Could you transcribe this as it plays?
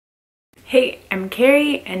Hey, I'm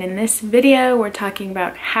Carrie, and in this video we're talking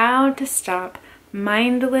about how to stop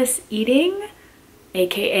mindless eating,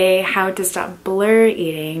 aka how to stop blur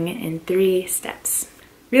eating in 3 steps.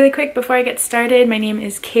 Really quick before I get started, my name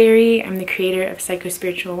is Carrie. I'm the creator of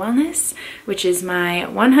Psycho-Spiritual Wellness, which is my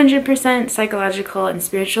 100% psychological and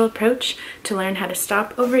spiritual approach to learn how to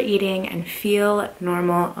stop overeating and feel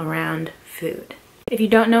normal around food. If you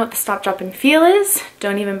don't know what the stop, drop, and feel is,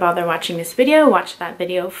 don't even bother watching this video. Watch that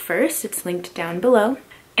video first. It's linked down below.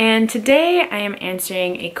 And today I am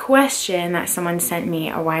answering a question that someone sent me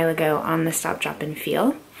a while ago on the stop, drop, and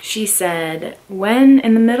feel. She said, when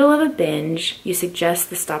in the middle of a binge, you suggest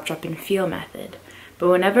the stop, drop, and feel method.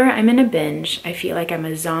 But whenever I'm in a binge, I feel like I'm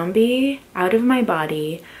a zombie, out of my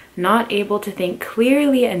body, not able to think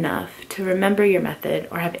clearly enough to remember your method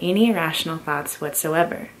or have any rational thoughts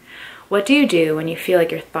whatsoever. What do you do when you feel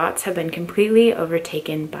like your thoughts have been completely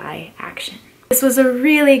overtaken by action? This was a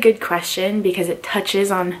really good question because it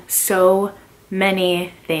touches on so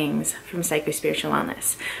many things from psycho-spiritual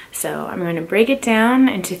wellness. So I'm going to break it down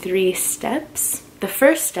into 3 steps. The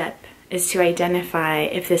first step is to identify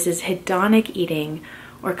if this is hedonic eating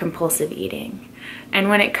or compulsive eating. And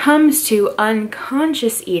when it comes to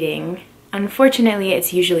unconscious eating, unfortunately,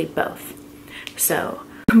 it's usually both. So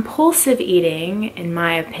compulsive eating, in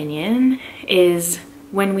my opinion, is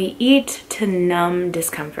when we eat to numb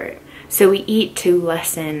discomfort. So we eat to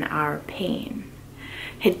lessen our pain.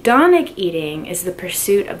 Hedonic eating is the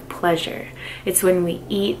pursuit of pleasure. It's when we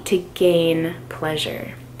eat to gain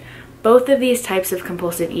pleasure. Both of these types of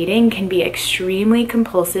compulsive eating can be extremely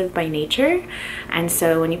compulsive by nature, and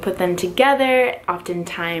so when you put them together,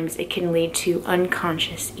 oftentimes it can lead to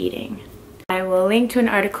unconscious eating. I will link to an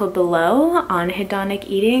article below on hedonic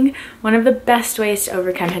eating. One of the best ways to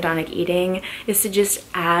overcome hedonic eating is to just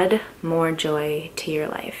add more joy to your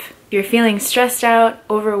life. If you're feeling stressed out,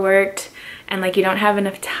 overworked, and like you don't have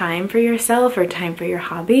enough time for yourself or time for your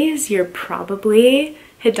hobbies, you're probably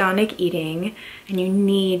hedonic eating and you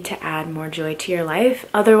need to add more joy to your life.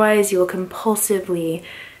 Otherwise, you will compulsively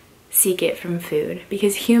seek it from food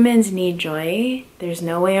because humans need joy. There's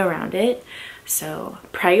no way around it. So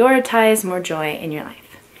prioritize more joy in your life.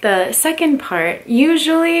 The second part,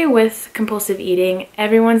 usually with compulsive eating,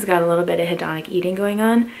 everyone's got a little bit of hedonic eating going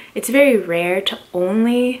on. It's very rare to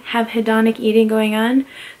only have hedonic eating going on.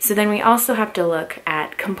 So then we also have to look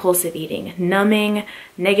at compulsive eating, numbing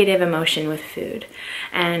negative emotion with food.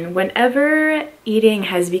 And whenever eating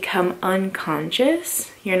has become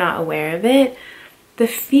unconscious, you're not aware of it, the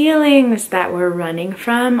feelings that we're running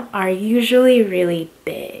from are usually really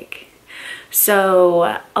big.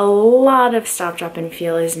 So a lot of stop, drop, and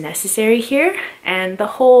feel is necessary here. And the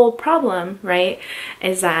whole problem, right,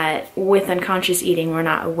 is that with unconscious eating, we're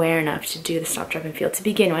not aware enough to do the stop, drop, and feel to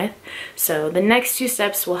begin with. So the next 2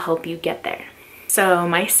 steps will help you get there. So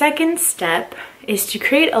my second step is to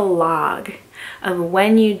create a log of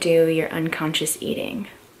when you do your unconscious eating.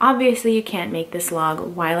 Obviously, you can't make this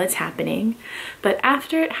log while it's happening, but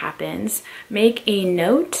after it happens, make a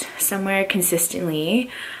note somewhere consistently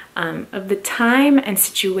of the time and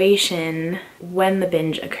situation when the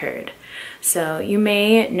binge occurred. So you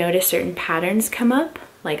may notice certain patterns come up,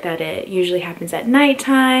 like that it usually happens at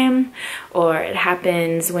nighttime, or it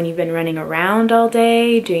happens when you've been running around all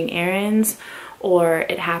day doing errands, or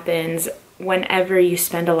it happens whenever you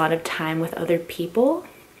spend a lot of time with other people.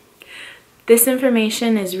 This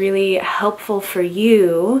information is really helpful for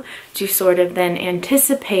you to sort of then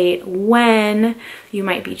anticipate when you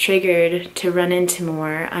might be triggered to run into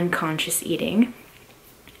more unconscious eating.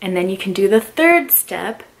 And then you can do the third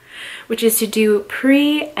step, which is to do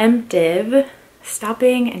preemptive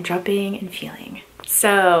stopping and dropping and feeling.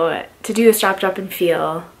 So to do the stop, drop, and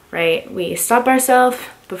feel, right, we stop ourselves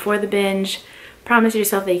before the binge. Promise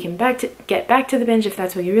yourself that you can get back to the binge if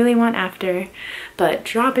that's what you really want after, but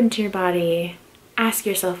drop into your body, ask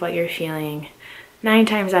yourself what you're feeling. 9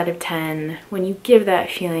 times out of 10, when you give that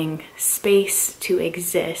feeling space to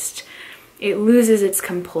exist, it loses its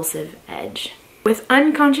compulsive edge. With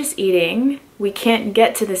unconscious eating, we can't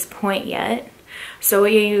get to this point yet, so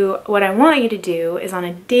what I want you to do is on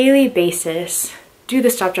a daily basis, do the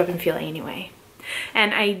stop, drop, and feel anyway.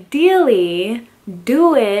 And ideally,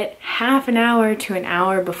 do it half an hour to an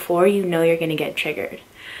hour before you know you're going to get triggered,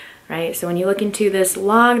 right? So when you look into this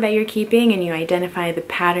log that you're keeping and you identify the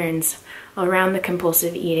patterns around the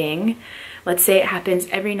compulsive eating, let's say it happens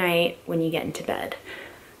every night when you get into bed.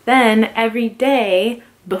 Then every day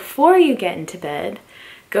before you get into bed,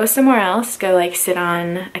 go somewhere else, go like sit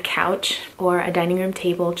on a couch or a dining room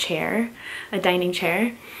table chair, a dining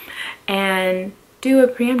chair, and do a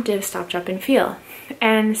preemptive stop, drop, and feel.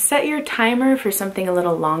 And set your timer for something a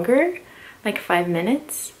little longer. like 5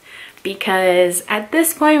 minutes. Because at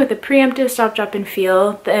this point with the preemptive stop, drop, and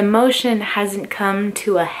feel, the emotion hasn't come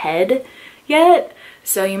to a head yet.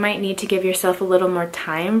 So you might need to give yourself a little more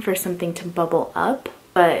time for something to bubble up.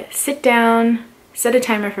 But sit down, set a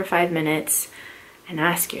timer for 5 minutes, and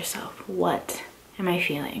ask yourself, what am I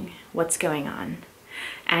feeling? What's going on?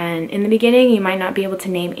 And in the beginning, you might not be able to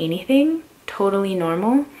name anything. Totally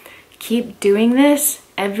normal. Keep doing this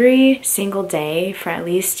every single day for at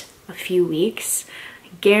least a few weeks. I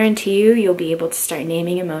guarantee you, you'll be able to start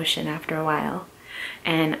naming emotion after a while.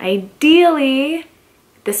 And ideally,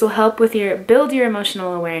 this will help with build your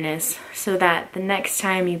emotional awareness so that the next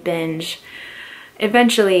time you binge,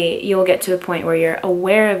 eventually you'll get to a point where you're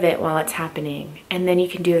aware of it while it's happening, and then you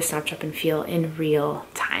can do the stop, drop, and feel in real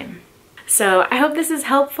time. So I hope this is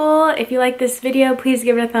helpful. If you like this video, please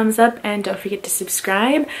give it a thumbs up and don't forget to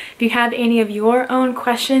subscribe. If you have any of your own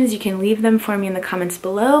questions, you can leave them for me in the comments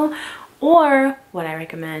below. Or what I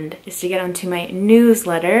recommend is to get onto my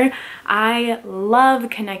newsletter. I love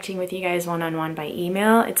connecting with you guys one-on-one by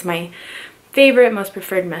email. It's my favorite, most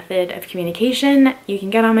preferred method of communication. You can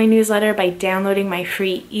get on my newsletter by downloading my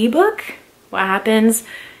free ebook. What happens?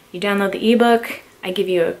 You download the ebook, I give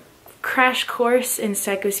you a crash course in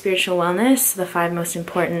psycho-spiritual wellness, the 5 most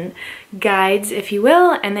important guides, if you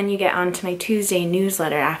will, and then you get onto my Tuesday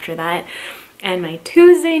newsletter after that. And my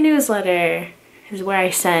Tuesday newsletter is where I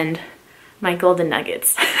send my golden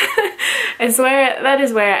nuggets. That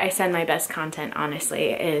is where I send my best content, honestly,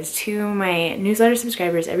 is to my newsletter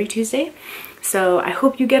subscribers every Tuesday. So I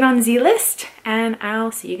hope you get on Z-List, and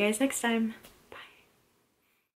I'll see you guys next time.